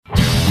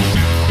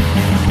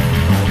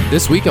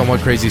This week on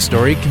What Crazy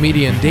Story,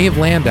 comedian Dave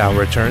Landau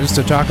returns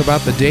to talk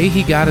about the day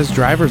he got his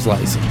driver's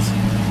license.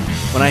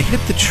 When I hit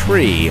the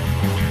tree,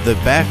 the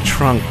back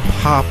trunk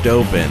popped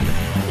open,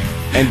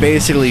 and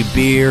basically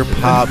beer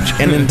popped,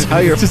 an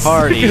entire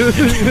party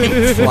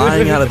came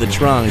flying out of the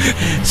trunk.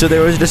 So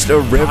there was just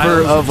a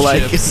river of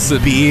like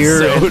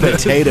beer and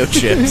potato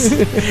chips.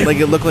 Like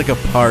it looked like a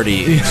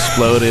party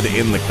exploded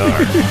in the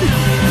car.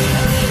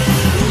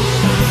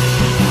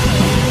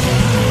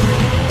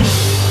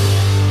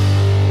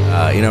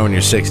 You know when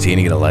you're 16,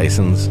 you get a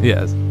license?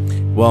 Yes.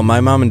 Well, my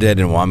mom and dad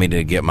didn't want me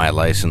to get my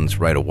license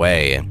right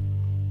away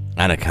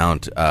on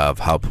account of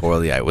how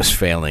poorly I was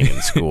failing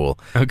in school.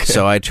 Okay.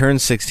 So I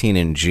turned 16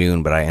 in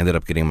June, but I ended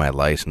up getting my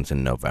license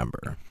in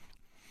November.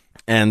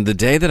 And the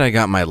day that I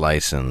got my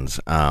license,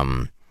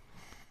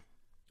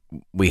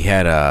 we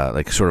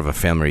had sort of a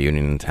family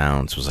reunion in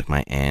town. So it was like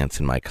my aunts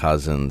and my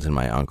cousins and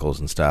my uncles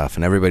and stuff,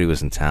 and everybody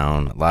was in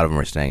town. A lot of them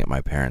were staying at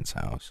my parents'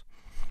 house.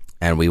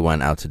 And we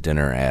went out to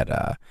dinner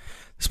at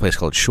this place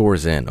called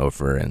Shores Inn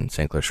over in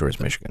St. Clair Shores,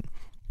 Michigan.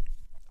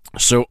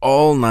 So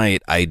all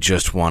night I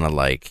just want to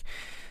like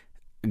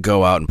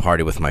go out and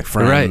party with my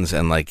friends,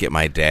 and like get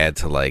my dad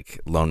to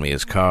like loan me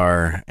his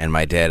car. And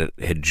my dad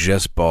had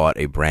just bought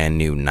a brand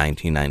new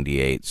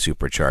 1998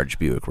 supercharged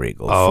Buick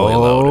Regal, fully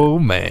loaded. Oh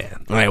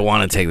man! And I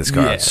want to take this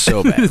car out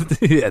so bad.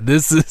 Yeah,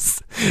 this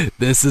is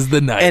the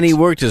night. And he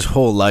worked his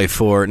whole life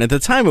for it. And at the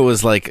time it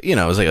was like, you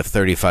know, it was like a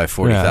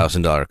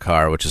 $35,000-$40,000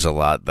 car, which is a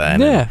lot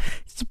then. Yeah.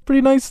 It's a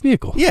pretty nice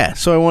vehicle. Yeah,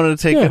 so I wanted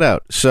to take it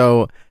out.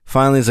 So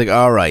finally he's like,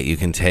 all right, you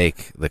can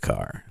take the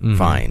car. Mm-hmm.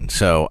 Fine.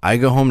 So I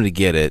go home to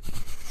get it,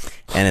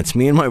 and it's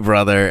me and my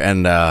brother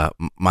and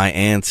my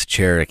aunt's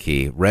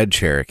Cherokee, red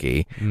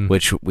Cherokee,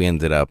 which we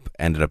ended up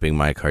being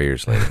my car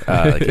years later,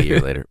 like a year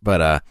later,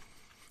 but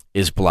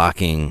is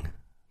blocking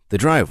the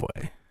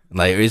driveway.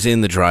 Like, is in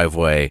the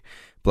driveway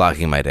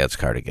blocking my dad's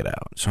car to get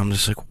out. So I'm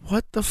just like,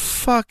 what the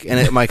fuck?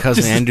 And my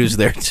cousin Andrew's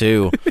there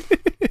too.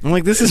 I'm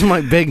like, this is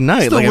my big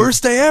night. It's the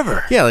worst day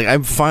ever. Yeah, like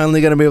I'm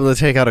finally going to be able to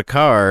take out a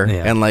car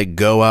and like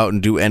go out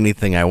and do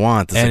anything I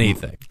want.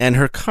 Anything. And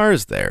her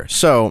car's there.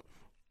 So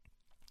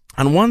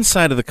on one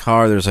side of the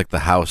car, there's like the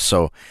house.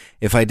 So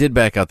if I did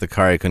back out the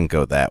car, I couldn't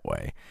go that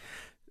way.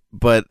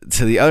 But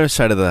to the other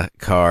side of the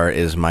car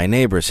is my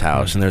neighbor's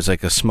house, and there's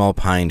like a small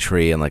pine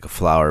tree and like a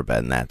flower bed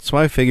and that. So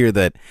I figured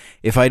that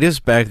if I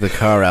just back the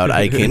car out,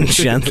 I can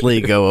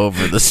gently go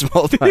over the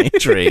small pine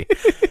tree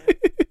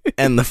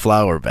and the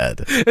flower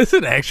bed. It's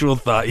an actual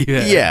thought you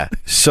had. Yeah,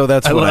 so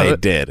that's what I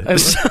did.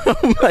 So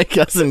my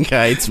cousin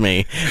guides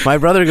me. My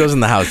brother goes in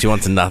the house. He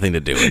wants nothing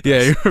to do with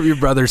this. Yeah, your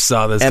brother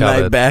saw this and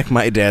comment. I back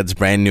my dad's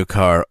brand new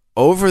car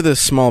over this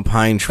small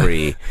pine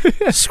tree,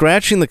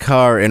 scratching the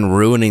car and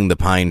ruining the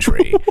pine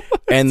tree,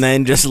 and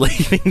then just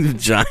leaving the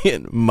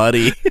giant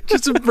muddy...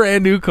 Just a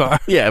brand new car.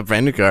 Yeah, a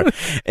brand new car.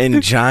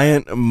 And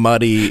giant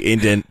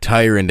muddy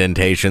tire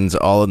indentations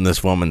all in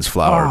this woman's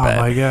flower bed.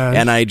 Oh, my gosh.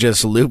 And I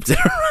just looped it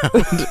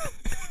around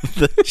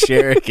the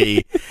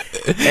Cherokee.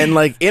 And,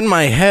 like, in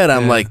my head,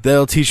 I'm like,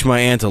 they'll teach my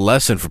aunt a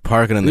lesson for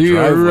parking in the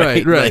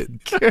driveway. Right.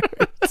 Like,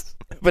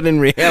 but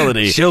in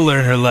reality... She'll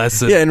learn her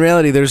lesson. Yeah, in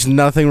reality, there's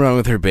nothing wrong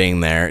with her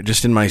being there.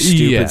 Just in my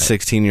stupid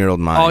 16-year-old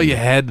mind. All you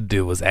had to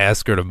do was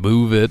ask her to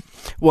move it.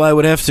 Well, I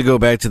would have to go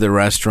back to the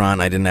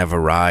restaurant. I didn't have a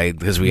ride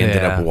because we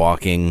ended up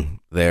walking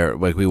there.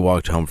 Like, we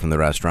walked home from the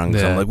restaurant.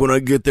 So I'm like, when I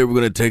get there, we're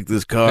going to take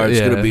this car. It's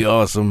going to be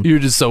awesome. You're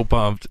just so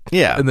pumped.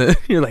 Yeah. And then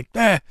you're like,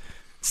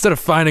 instead of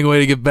finding a way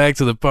to get back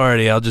to the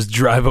party, I'll just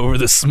drive over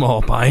the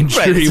small pine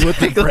tree with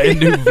the brand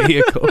new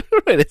vehicle.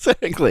 Right,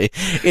 exactly.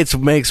 It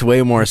makes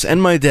way more sense.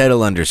 And my dad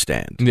will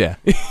understand. Yeah.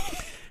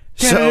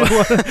 So,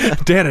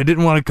 Dad, I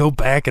didn't want to go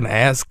back and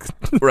ask.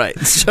 Right.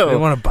 So I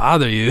didn't want to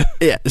bother you.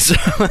 Yeah. So,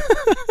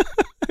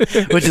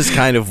 which is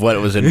kind of what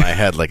was in my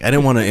head. Like, I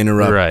didn't want to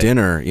interrupt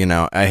dinner. You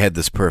know, I had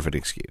this perfect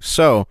excuse.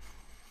 So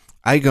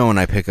I go and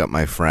I pick up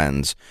my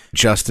friends,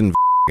 Justin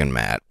and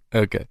Matt.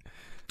 Okay.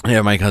 I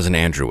have my cousin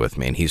Andrew with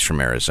me, and he's from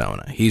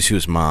Arizona. He's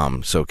whose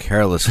mom so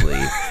carelessly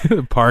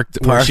parked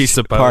where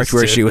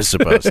she was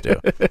supposed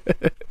to.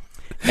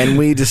 And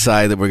we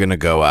decide that we're going to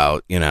go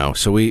out, you know.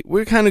 So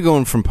we're kind of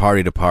going from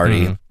party to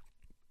party.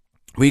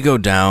 Mm-hmm. We go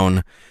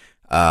down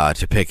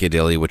to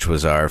Piccadilly, which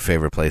was our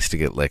favorite place to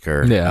get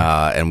liquor.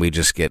 Yeah. And we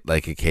just get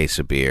like a case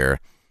of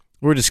beer.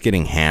 We're just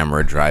getting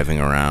hammered,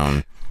 driving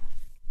around.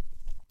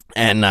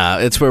 And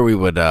it's where we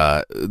would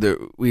I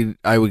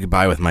would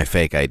buy with my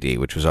fake ID,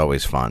 which was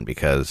always fun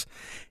because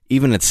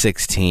even at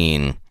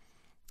 16,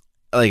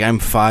 like I'm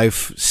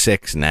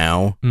 5'6"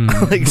 now,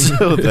 like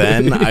so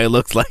then I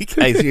looked like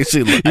I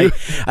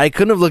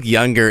couldn't have looked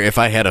younger if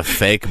I had a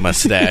fake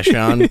mustache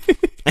on. It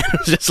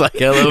was just like,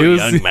 hello,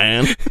 young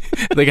man.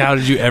 Like, how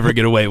did you ever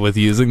get away with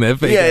using that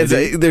fake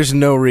ID? There's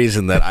no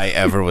reason that I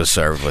ever was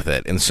served with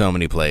it in so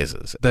many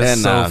places.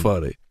 That's so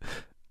funny.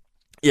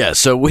 Yeah,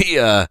 so we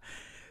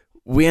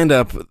we end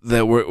up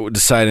that we're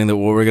deciding that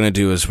what we're going to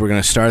do is we're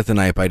going to start the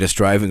night by just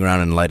driving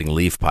around and lighting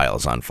leaf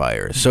piles on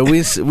fire. So we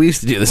used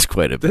to do this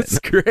quite a bit. That's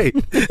great.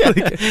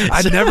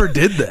 I never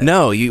did that.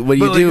 No, what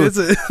you do,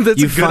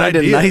 that's you a good find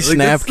idea. a nice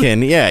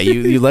napkin. Yeah,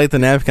 you light the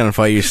napkin on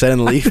fire, you set in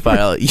the leaf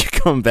pile, you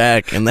come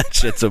back, and that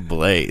shit's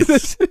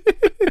ablaze.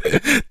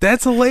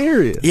 That's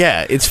hilarious.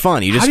 Yeah, it's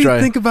fun. You just How do you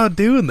drive. think about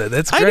doing that?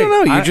 That's great. I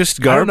don't know. You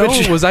just garbage. I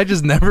don't know. Was I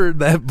just never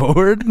that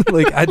bored?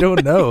 Like, I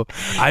don't know.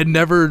 I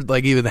never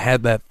even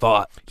had that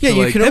thought. Yeah,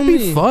 so, you could that'd only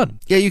be fun.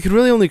 Yeah, you could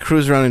really only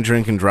cruise around and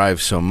drink and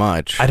drive so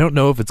much. I don't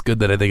know if it's good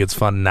that I think it's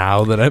fun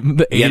now that I'm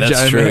the age. Yeah, that's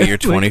I'm true. at. You're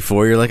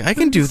 24. You're like, I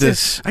can do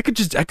this. I could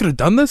have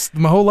done this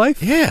my whole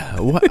life. Yeah.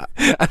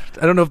 I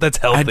don't know if that's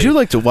healthy. I do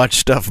like to watch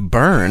stuff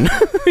burn.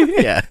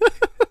 Yeah.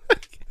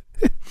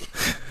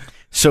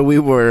 So we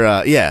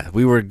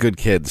were good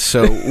kids.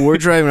 So we're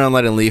driving around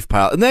lighting leaf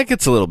pile, and that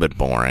gets a little bit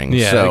boring.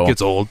 Yeah, so, it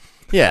gets old.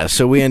 Yeah,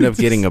 so we end up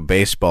getting a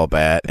baseball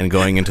bat and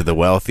going into the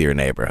wealthier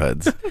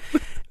neighborhoods.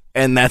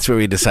 And that's where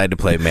we decide to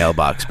play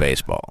mailbox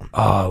baseball.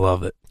 Oh, I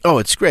love it. Oh,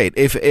 it's great.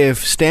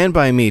 If Stand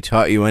By Me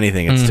taught you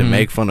anything, it's to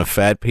make fun of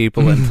fat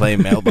people and play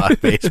mailbox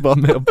baseball.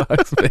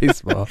 Mailbox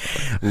baseball.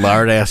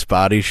 Lard-ass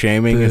body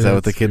shaming, is that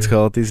what the kids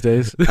call it these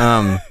days?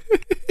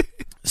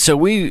 So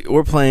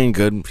we're playing a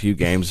good few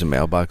games of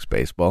mailbox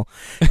baseball,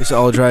 just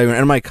all driving.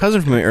 And my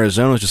cousin from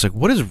Arizona was just like,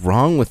 "What is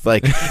wrong with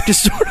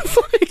just sort of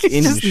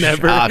in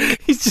shock."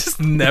 He's just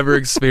never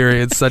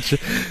experienced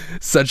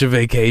such a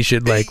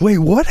vacation. Like, wait,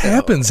 what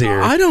happens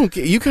here? I don't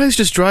get. You guys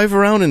just drive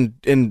around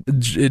and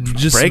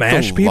just break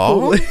smash the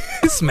people, law?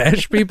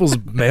 smash people's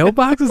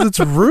mailboxes. It's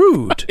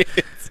rude.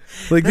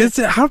 Like this,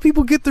 how do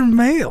people get their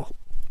mail?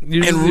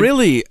 And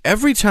really,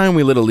 every time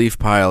we lit a leaf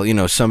pile,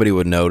 somebody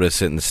would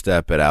notice it and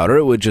step it out, or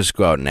it would just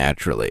go out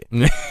naturally.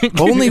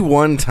 Only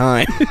one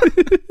time.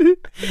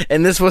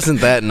 And this wasn't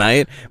that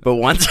night, but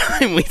one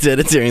time we did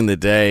it during the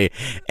day,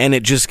 and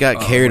it just got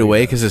carried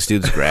away because this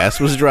dude's grass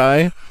was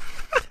dry.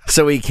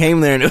 So we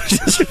came there, and it was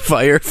just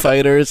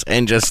firefighters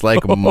and just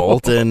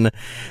molten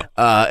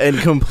and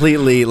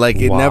completely,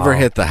 it never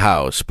hit the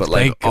house, but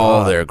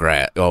all their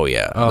grass. Oh,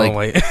 yeah.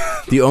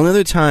 The only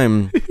other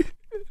time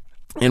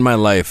in my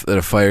life that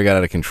a fire got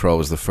out of control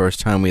was the first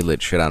time we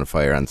lit shit on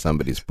fire on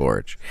somebody's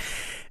porch.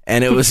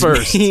 And it was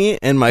me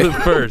and my... The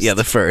first. Yeah,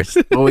 the first.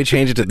 Well, we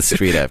changed it to the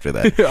street after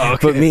that. Okay.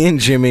 But me and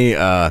Jimmy,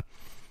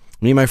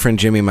 my friend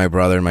Jimmy, my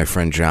brother, and my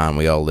friend John,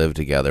 we all lived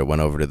together,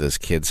 went over to this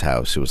kid's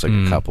house who was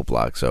a couple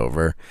blocks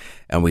over,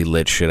 and we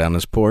lit shit on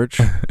his porch.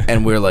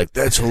 And we were like,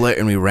 that's hilarious.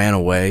 And we ran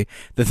away.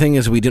 The thing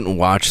is, we didn't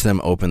watch them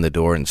open the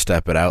door and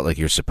step it out like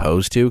you're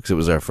supposed to, because it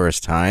was our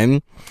first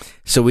time.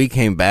 So we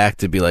came back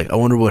to be like, I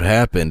wonder what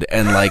happened.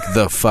 And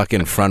the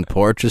fucking front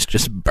porch is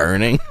just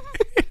burning.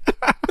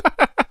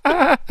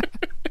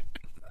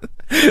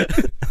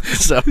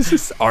 So It's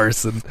just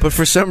arson. But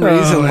for some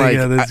reason,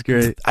 God, that's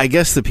great. I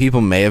guess the people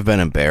may have been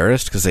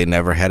embarrassed because they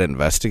never had it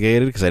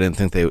investigated. Because I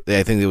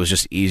think it was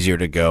just easier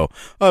to go,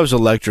 oh, it was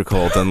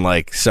electrical than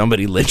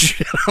somebody lit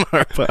shit on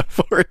our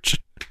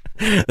porch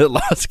that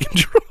lost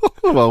control.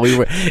 Well,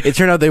 it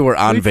turned out they were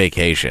on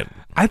vacation.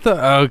 I thought,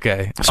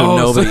 okay. So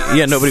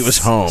nobody was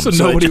home. So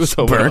nobody was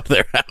home. Burned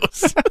their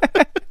house.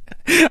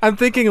 I'm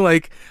thinking,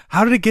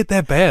 how did it get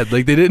that bad?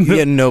 They didn't.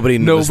 Yeah, nobody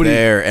was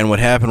there. And what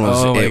happened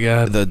was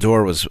the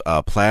door was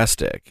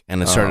plastic,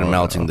 and it started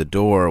melting the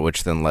door,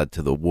 which then led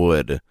to the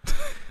wood.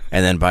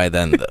 And then by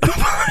then, the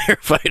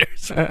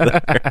firefighters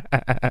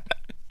were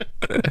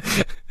there.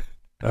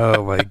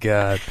 Oh, my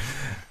God.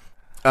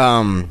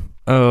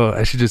 Oh,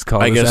 I should just call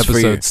this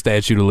episode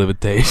Statute of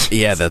Limitations.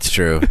 Yeah, that's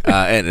true.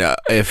 And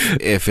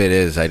if it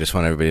is, I just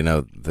want everybody to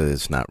know that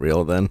it's not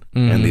real then.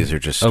 And these are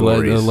just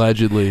stories.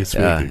 Allegedly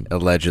speaking.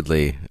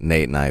 Allegedly,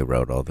 Nate and I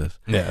wrote all this.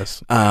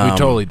 Yes. We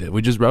totally did.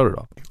 We just wrote it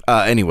all.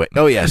 Anyway.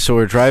 Oh, yeah. So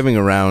we're driving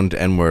around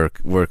and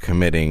we're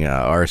committing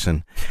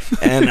arson.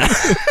 And...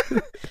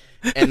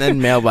 and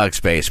then mailbox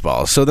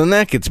baseball. So then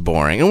that gets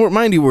boring. And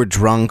mind you, we're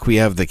drunk. We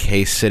have the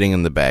case sitting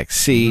in the back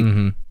seat.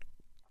 Mm-hmm.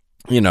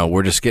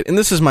 We're just getting... And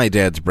this is my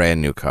dad's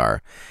brand new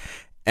car.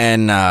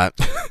 And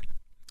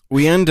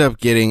we end up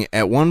getting...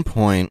 At one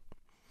point,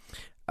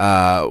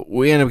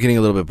 we end up getting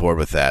a little bit bored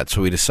with that.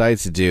 So what we decide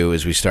to do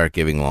is we start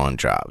giving lawn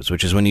jobs,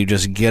 which is when you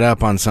just get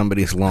up on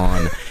somebody's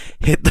lawn,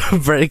 hit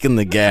the brake and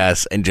the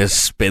gas, and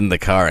just spin the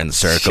car in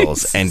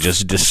circles and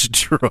just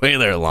destroy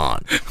their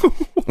lawn.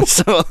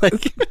 So,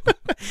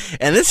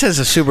 and this has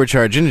a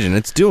supercharged engine.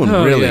 It's doing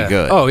really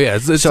good. Oh, yeah.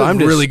 It's a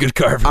really good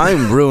car.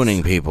 I'm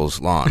ruining people's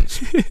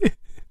lawns.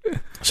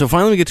 So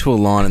finally we get to a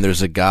lawn, and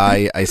there's a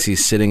guy I see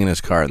sitting in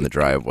his car in the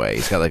driveway.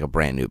 He's got a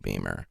brand new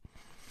Beamer.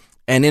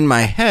 And in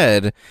my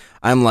head,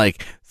 I'm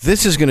like,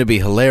 this is going to be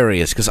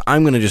hilarious because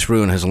I'm going to just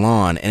ruin his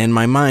lawn. And in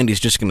my mind, he's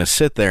just going to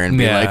sit there and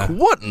be like,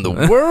 what in the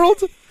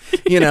world?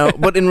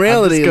 But in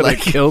reality, I'm just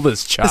gonna kill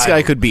this child. This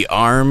guy could be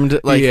armed.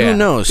 Who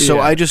knows? So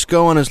I just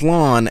go on his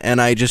lawn,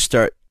 and I just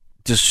start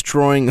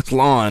destroying his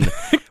lawn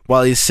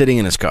while he's sitting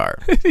in his car.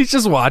 He's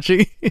just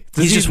watching.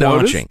 He's just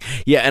watching.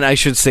 Yeah, and I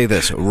should say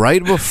this.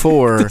 Right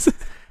before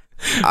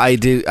I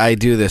do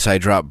this. I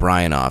drop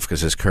Brian off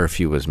because his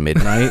curfew was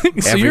midnight.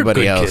 So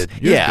Everybody you're a good else,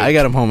 kid. You're a good I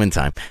got him home in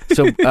time.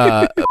 So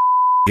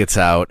gets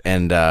out,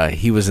 and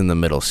he was in the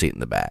middle seat in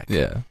the back.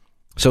 Yeah.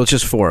 So it's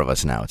just 4 of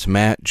us now. It's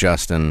Matt,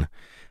 Justin,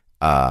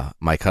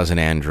 my cousin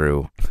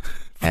Andrew,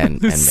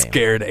 and me.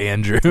 Scared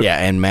Andrew. Yeah,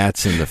 and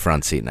Matt's in the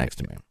front seat next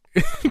to me.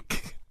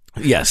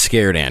 Yeah,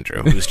 scared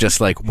Andrew, who's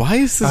just like, why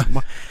is this?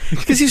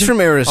 Because he's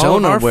from Arizona. All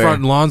of our where,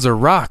 front lawns are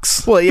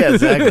rocks. well, yeah,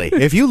 exactly.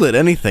 If you lit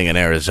anything in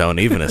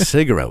Arizona, even a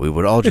cigarette, we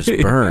would all just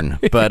burn.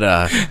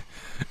 But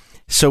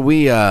so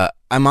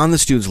I'm on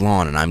this dude's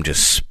lawn, and I'm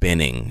just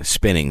spinning,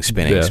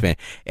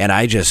 and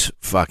I just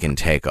fucking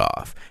take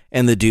off,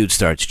 and the dude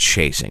starts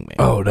chasing me.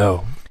 Oh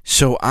no.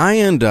 So I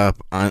end up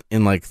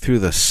through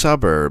the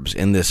suburbs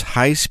in this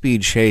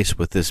high-speed chase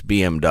with this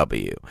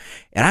BMW,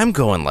 and I'm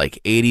going like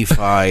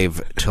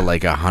 85 to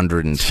like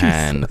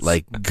 110, Jesus.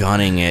 like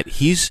gunning it.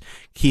 He's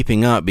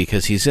keeping up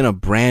because he's in a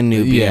brand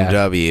new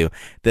BMW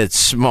that's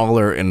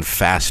smaller and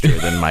faster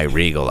than my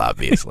Regal,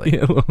 obviously. Yeah,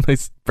 a little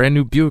nice brand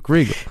new Buick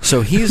Regal.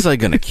 So he's like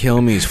going to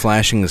kill me. He's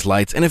flashing his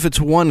lights. And if it's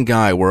one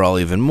guy, we're all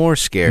even more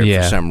scared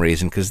for some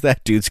reason because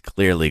that dude's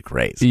clearly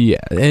crazy. Yeah.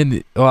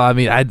 And, well, I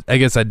mean, I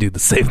guess I'd do the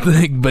same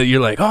thing, but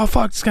you're like, oh,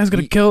 fuck, this guy's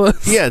going to kill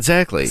us. Yeah,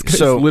 exactly. This guy's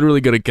So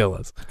literally going to kill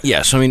us.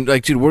 yeah, so I mean,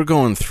 like, dude, we're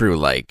going through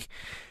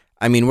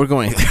we're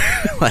going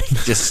like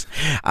just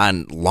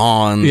on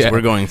lawns. Yeah.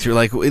 We're going through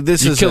like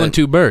this You're is killing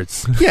 2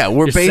 birds. Yeah,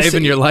 we're You're basically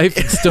saving your life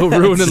and still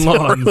ruining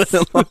lawns.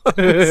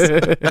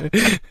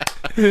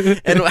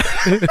 And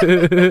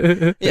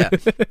yeah,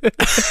 That's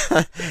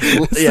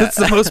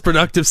the most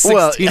productive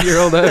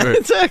 16-year-old ever.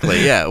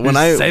 Exactly. Yeah,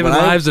 Saving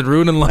lives and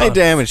ruining lawns. I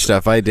damage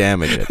stuff. I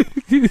damage it.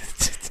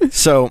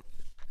 So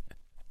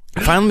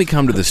finally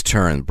come to this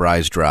turn,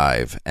 Bryce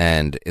Drive,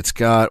 and it's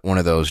got one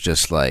of those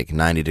just like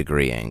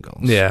 90-degree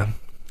angles. Yeah.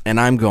 And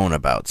I'm going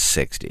about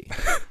 60.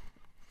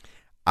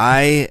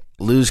 I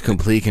lose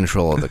complete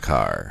control of the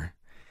car,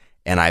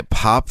 and I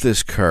pop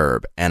this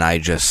curb, and I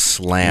just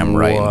slam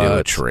right into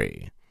a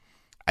tree.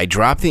 I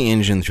drop the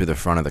engine through the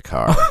front of the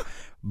car.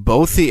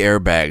 Both the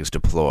airbags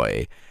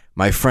deploy.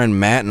 My friend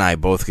Matt and I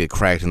both get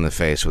cracked in the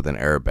face with an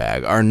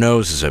airbag. Our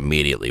noses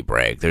immediately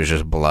break. There's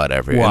just blood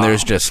everywhere. Wow. And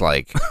there's just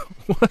like,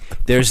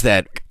 there's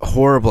that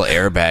horrible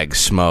airbag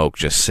smoke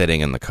just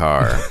sitting in the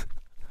car.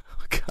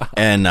 God.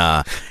 And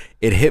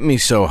it hit me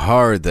so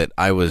hard that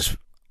I was,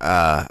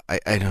 I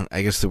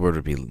guess the word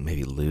would be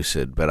maybe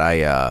lucid, but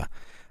I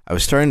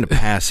was starting to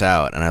pass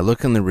out, and I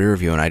look in the rear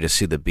view, and I just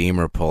see the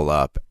Beamer pull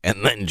up,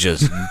 and then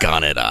just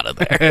gun it out of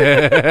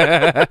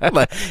there.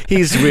 Like,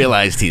 he's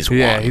realized he's won.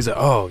 Yeah, he's like,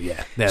 oh,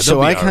 yeah.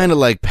 So I kind of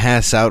like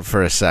pass out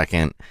for a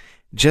second,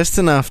 just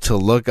enough to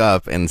look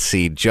up and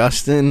see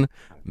Justin,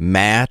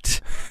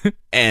 Matt,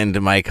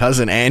 and my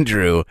cousin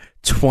Andrew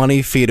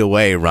 20 feet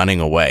away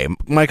running away.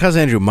 My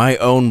cousin Andrew, my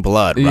own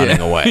blood, running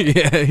away.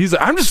 Yeah, he's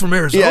like, I'm just from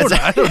Arizona. Yeah,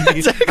 exactly.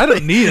 I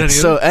don't need anything.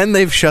 So, and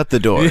they've shut the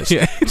doors.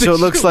 Yeah, so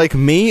it looks like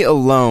me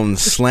alone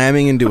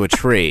slamming into a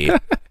tree.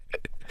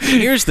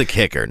 Here's the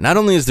kicker. Not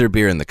only is there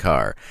beer in the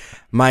car,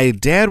 my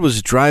dad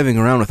was driving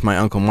around with my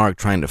Uncle Mark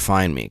trying to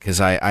find me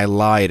because I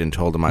lied and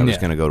told him I was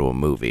going to go to a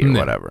movie or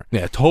whatever.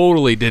 Yeah,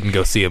 totally didn't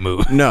go see a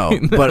movie. No,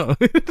 but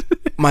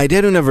my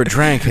dad, who never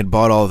drank, had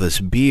bought all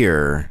this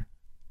beer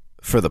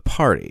for the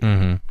party.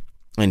 Mm-hmm.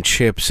 And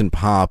chips and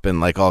pop and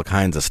like all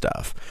kinds of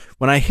stuff.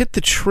 When I hit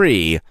the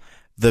tree,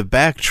 the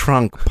back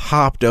trunk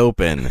popped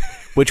open,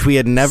 which we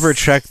had never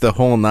checked the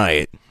whole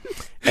night.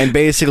 And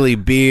basically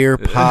beer,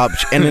 pop,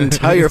 an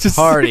entire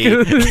party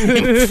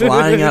came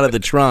flying out of the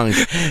trunk.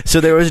 So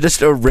there was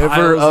just a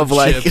river of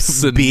like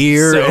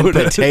beer and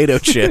potato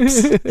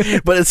chips.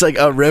 But it's like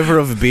a river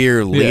of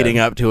beer leading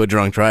up to a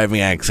drunk driving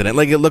accident.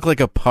 Like it looked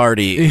like a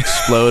party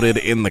exploded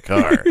in the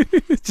car.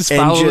 Just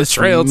follow the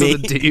trail to the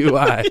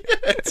DUI.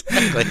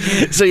 Exactly.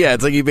 So yeah,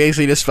 it's like you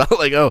basically just felt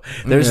like, oh,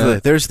 there's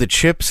the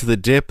chips, the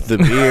dip, the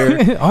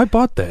beer. I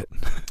bought that.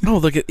 Oh,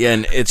 look at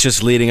and it's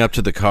just leading up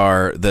to the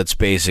car that's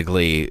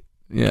basically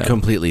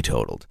completely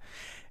totaled.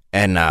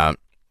 And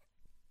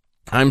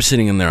I'm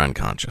sitting in there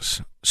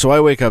unconscious. So I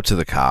wake up to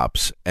the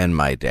cops and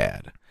my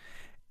dad.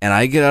 And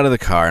I get out of the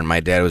car, and my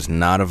dad was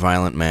not a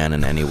violent man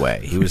in any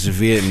way. He was a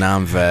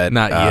Vietnam vet.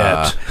 Not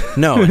yet.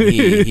 No,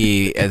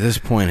 he at this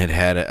point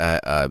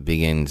had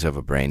beginnings of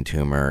a brain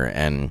tumor,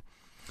 and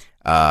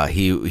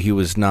he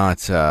was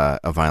not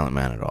a violent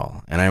man at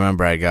all. And I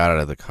remember I got out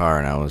of the car,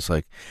 and I was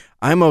like,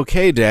 I'm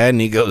okay, Dad.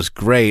 And he goes,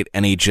 great.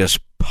 And he just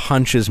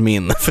punches me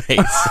in the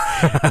face,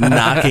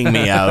 knocking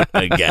me out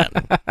again.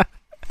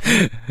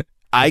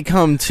 I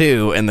come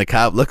to, and the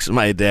cop looks at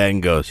my dad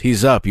and goes,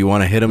 he's up. You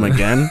want to hit him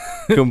again?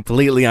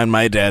 Completely on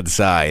my dad's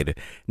side.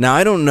 Now,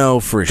 I don't know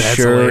for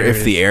sure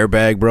if the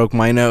airbag broke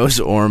my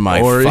nose or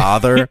my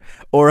father,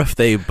 or if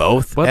they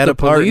both had a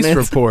part in it.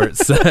 But the police report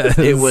says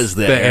it was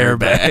the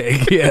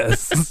airbag.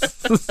 Yes.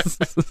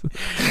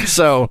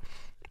 So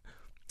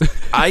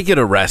I get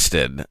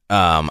arrested,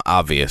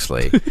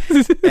 obviously.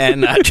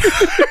 And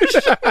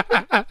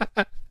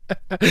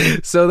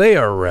so they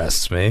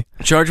arrest me.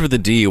 Charged with a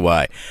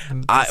DUI.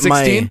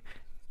 16?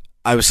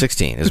 I was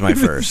 16. It was my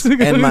first.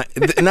 And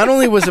not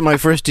only was it my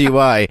first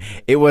DUI,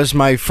 it was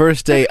my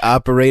first day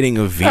operating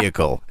a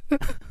vehicle.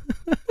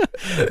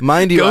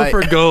 Mind you, Go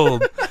for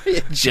gold.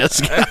 I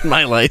just got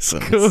my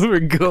license. Go for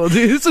gold.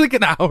 Dude, this is like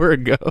an hour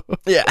ago.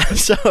 Yeah,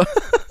 so...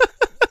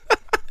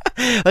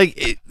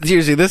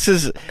 seriously, this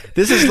is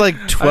like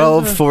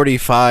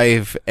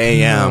 12:45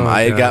 a.m.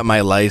 I had got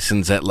my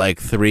license at like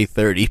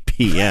 3:30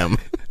 p.m.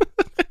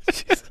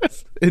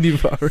 Jesus. And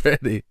you've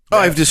already... Oh,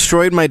 I've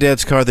destroyed my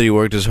dad's car that he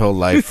worked his whole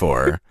life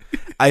for.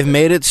 I've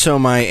made it so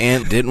my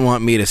aunt didn't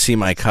want me to see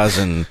my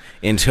cousin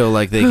until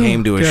like they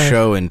came to a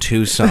show in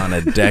Tucson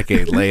a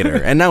decade later.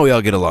 And now we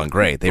all get along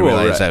great. They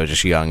realized I was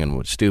just young and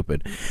was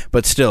stupid.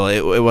 But still,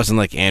 it wasn't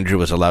like Andrew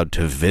was allowed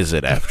to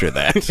visit after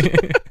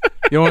that.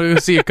 You want to go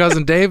see your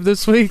cousin Dave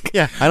this week?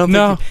 Yeah, I don't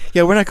think...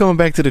 Yeah, we're not going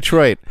back to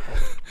Detroit.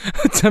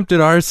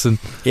 Attempted arson.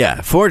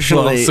 Yeah,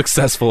 fortunately... Well,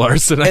 successful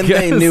arson, I guess.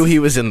 guess. And they knew he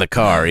was in the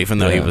car, even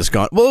though he was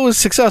gone. Well, it was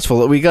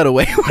successful. We got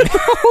away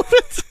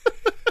with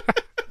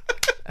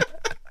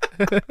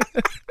it.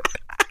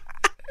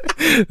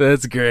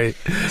 That's great.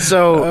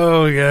 So...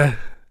 Oh, yeah.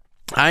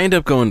 I end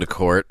up going to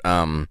court,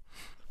 and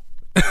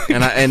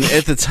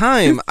at the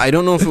time, I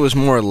don't know if it was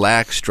more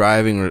lax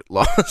driving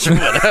laws or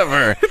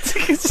whatever,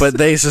 but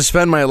they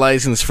suspend my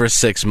license for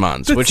 6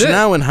 months, which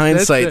now in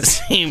hindsight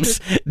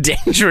seems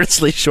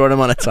dangerously short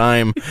amount of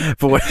time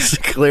for what is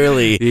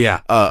clearly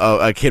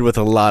a kid with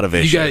a lot of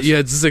issues. You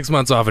had 6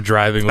 months off of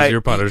driving was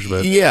your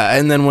punishment. Yeah,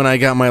 and then when I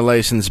got my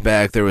license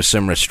back, there was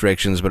some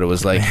restrictions, but it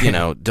was like, you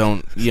got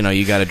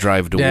to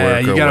drive to work or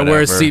whatever. You got to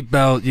wear a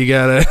seatbelt. You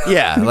got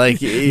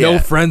to... No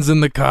friends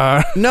in the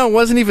car. No, it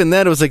wasn't even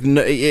that. It was like,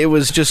 it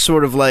was just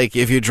sort of like,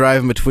 if you're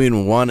driving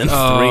between 1 and 3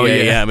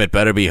 a.m., it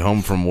better be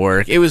home from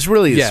work. It was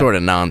really sort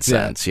of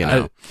nonsense, you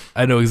know.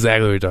 I know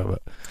exactly what you're talking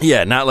about.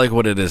 Yeah, not like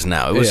what it is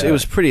now. It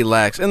was pretty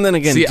lax. And then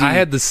again, I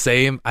had the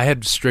same. I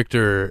had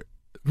stricter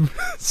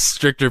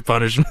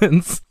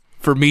punishments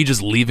for me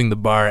just leaving the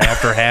bar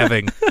after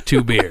having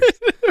 2 beers.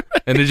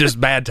 And it's just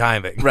bad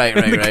timing. Right.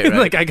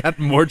 Like, I got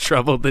more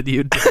trouble than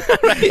you did.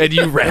 And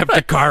you wrapped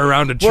the car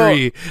around a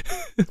tree.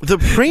 Well, the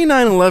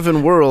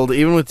pre-9/11 world,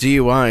 even with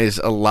DUI, is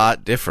a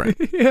lot different.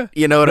 Yeah.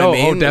 You know what I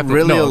mean? Definitely.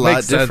 Really a lot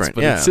makes different. Sense,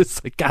 but it's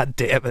just like, God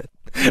damn it.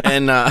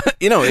 And,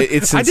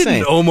 it's insane. I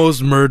didn't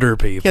almost murder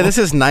people. Yeah, this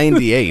is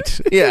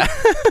 98. Yeah.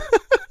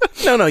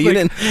 No, you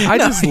didn't. I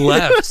just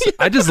left.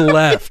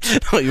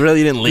 No, you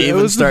really didn't leave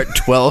and start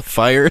 12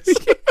 fires?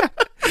 Yeah.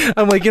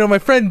 I'm like, my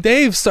friend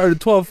Dave started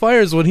 12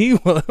 fires when he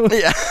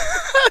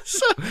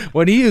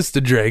when he used to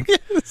drink,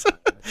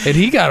 and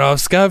he got off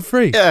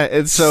scot-free. Yeah,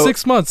 and so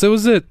 6 months. It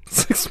was it.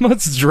 6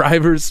 months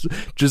drivers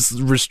just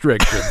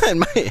restrictions.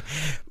 And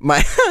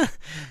my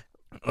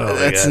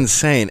that's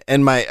insane.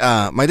 And my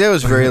dad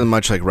was very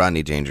much like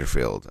Rodney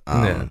Dangerfield.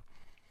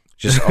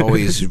 Just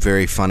always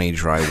very funny,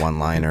 dry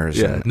one-liners.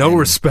 Yeah, no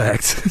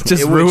respect.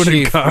 Just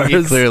ruining cars.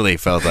 He clearly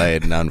felt I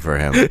had none for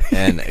him,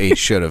 and he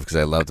should have because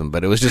I loved him.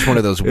 But it was just one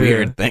of those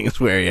weird things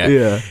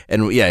where,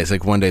 he's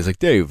like, one day he's like,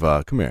 Dave,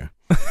 come here.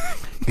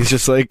 He's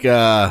just like,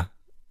 here's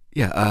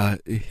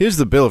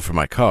the bill for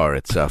my car.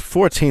 It's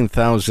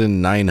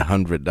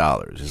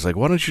 $14,900. He's like,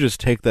 why don't you just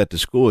take that to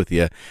school with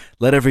you?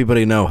 Let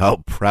everybody know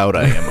how proud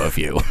I am of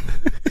you.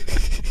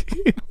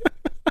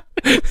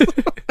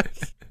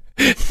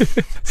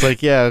 It's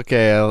like, yeah,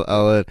 okay,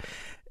 I'll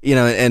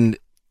and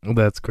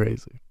that's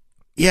crazy.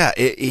 Yeah,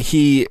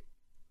 they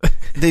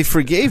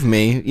forgave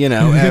me,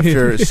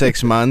 after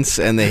 6 months,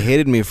 and they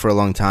hated me for a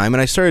long time,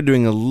 and I started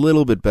doing a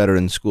little bit better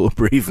in school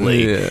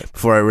briefly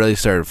before I really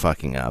started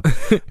fucking up.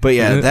 But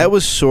yeah, that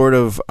was sort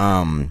of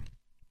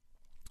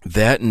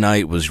that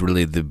night was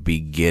really the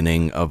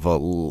beginning of a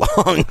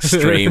long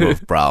stream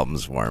of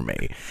problems for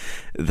me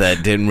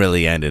that didn't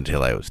really end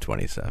until I was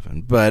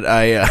 27. But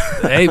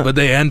but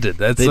they ended.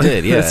 They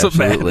did, yeah,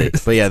 absolutely.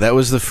 But yeah, that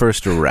was the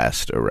first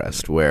arrest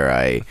where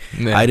I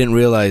didn't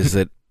realize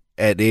that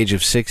at the age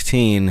of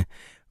 16,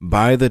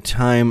 by the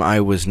time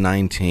I was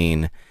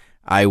 19,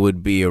 I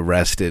would be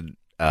arrested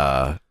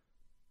 11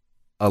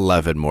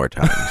 more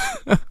times.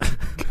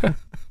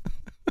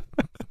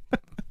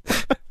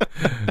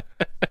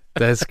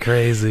 That's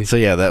crazy. So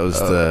yeah, that was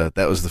the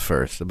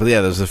first. But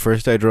yeah, that was the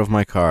first I drove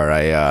my car.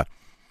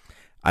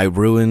 I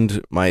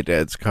ruined my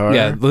dad's car.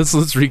 Yeah, let's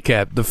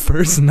recap. The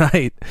first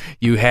night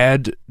you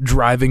had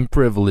driving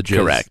privileges.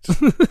 Correct.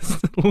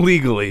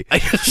 Legally. I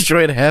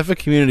destroyed half a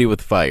community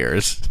with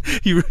fires.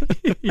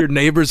 Your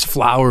neighbor's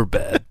flower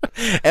bed.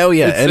 Oh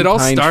yeah, it all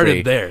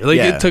started there. Like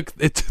it took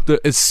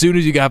as soon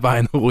as you got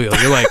behind the wheel,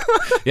 you're like,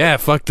 yeah,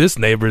 fuck this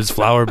neighbor's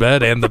flower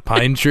bed and the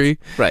pine tree.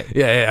 Right.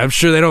 Yeah, I'm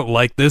sure they don't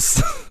like this.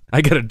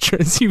 I gotta.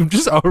 You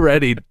just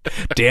already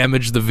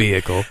damaged the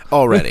vehicle.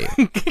 Already,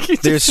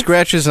 there's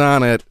scratches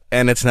on it,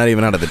 and it's not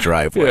even out of the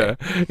driveway.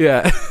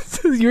 Yeah.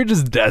 You're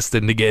just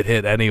destined to get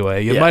hit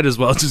anyway. You might as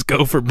well just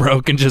go for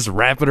broke and just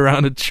wrap it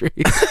around a tree.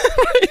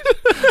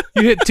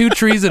 You hit 2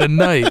 trees in a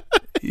night.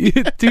 You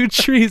hit 2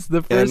 trees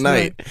the first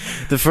night.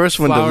 The first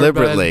one Flower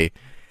deliberately.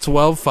 Bed,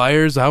 12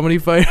 fires. How many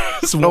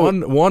fires?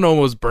 One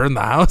almost burned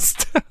the house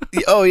down.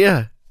 Oh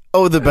yeah.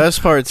 Oh, the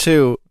best part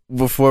too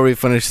before we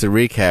finish the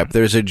recap,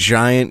 there's a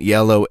giant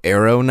yellow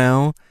arrow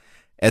now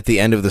at the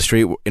end of the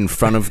street in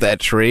front of that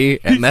tree,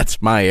 and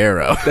that's my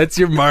arrow. That's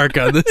your mark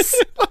on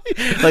this.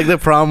 Like, the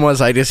problem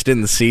was I just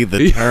didn't see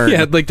the turn.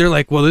 Yeah, like, they're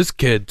like, well, this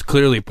kid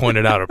clearly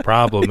pointed out a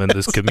problem in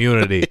this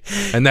community,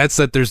 and that's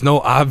that there's no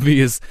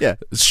obvious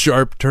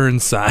sharp turn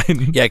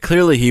sign. Yeah,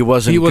 clearly he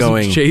wasn't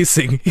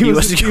chasing. He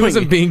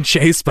wasn't being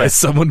chased by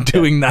someone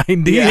doing 90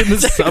 in the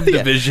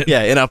subdivision.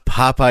 Yeah, in a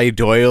Popeye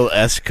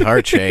Doyle-esque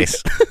car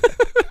chase.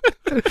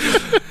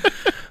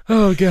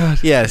 Oh,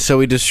 God. Yeah, so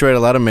we destroyed a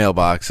lot of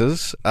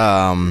mailboxes.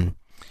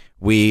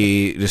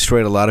 We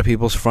destroyed a lot of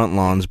people's front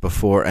lawns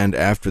before and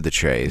after the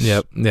chase.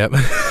 Yep.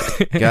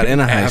 Got in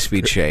a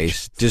high-speed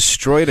chase,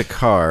 destroyed a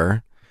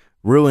car,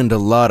 ruined a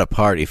lot of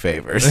party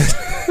favors.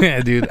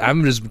 Yeah, dude,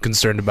 I'm just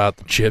concerned about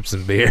the chips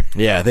and beer.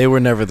 Yeah, they were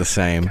never the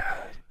same.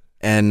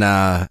 And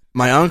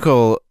my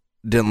uncle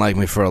didn't like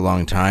me for a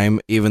long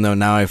time, even though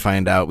now I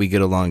find out we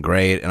get along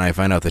great, and I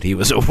find out that he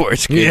was a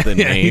worse kid than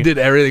me. He did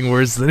everything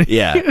worse than me.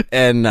 Yeah,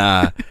 and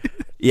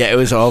it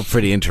was all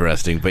pretty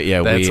interesting. But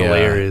yeah, that's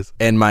hilarious.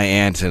 And my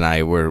aunt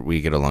and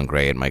we get along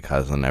great, and my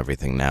cousin and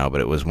everything now.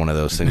 But it was one of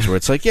those things where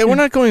it's like, yeah, we're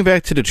not going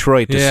back to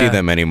Detroit to see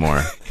them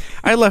anymore.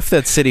 I left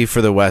that city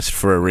for the West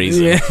for a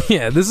reason.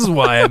 Yeah. This is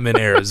why I'm in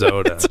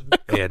Arizona,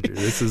 Andrew.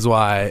 This is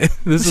why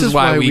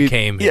we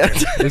came here.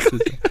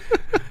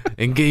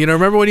 And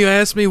remember when you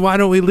asked me why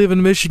don't we live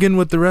in Michigan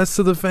with the rest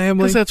of the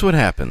family? Because that's what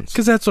happens.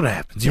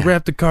 You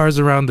wrap the cars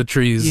around the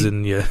trees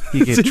and you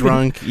get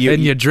drunk.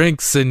 You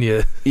drinks and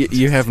you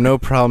have no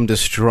problem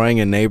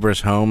destroying a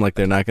neighbor's home like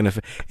they're not going to.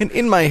 And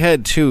in my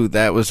head too,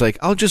 that was like,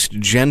 I'll just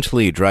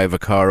gently drive a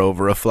car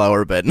over a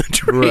flower bed in a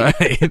tree.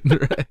 Right.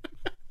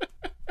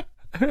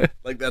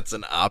 Like that's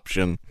an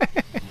option.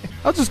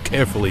 I'll just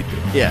carefully do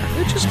it. Yeah,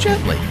 just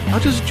gently.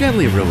 I'll just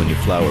gently ruin your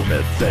flower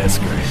bed. That's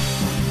great.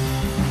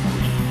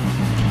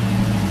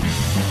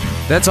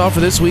 That's all for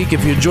this week.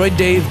 If you enjoyed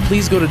Dave,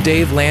 please go to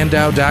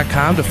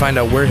davelandau.com to find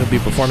out where he'll be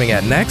performing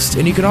at next.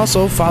 And you can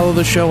also follow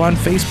the show on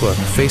Facebook,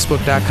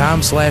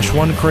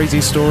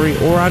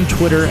 facebook.com/OneCrazyStory, or on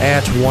Twitter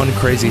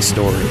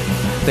 @OneCrazyStory.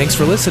 Thanks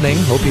for listening.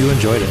 Hope you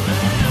enjoyed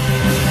it.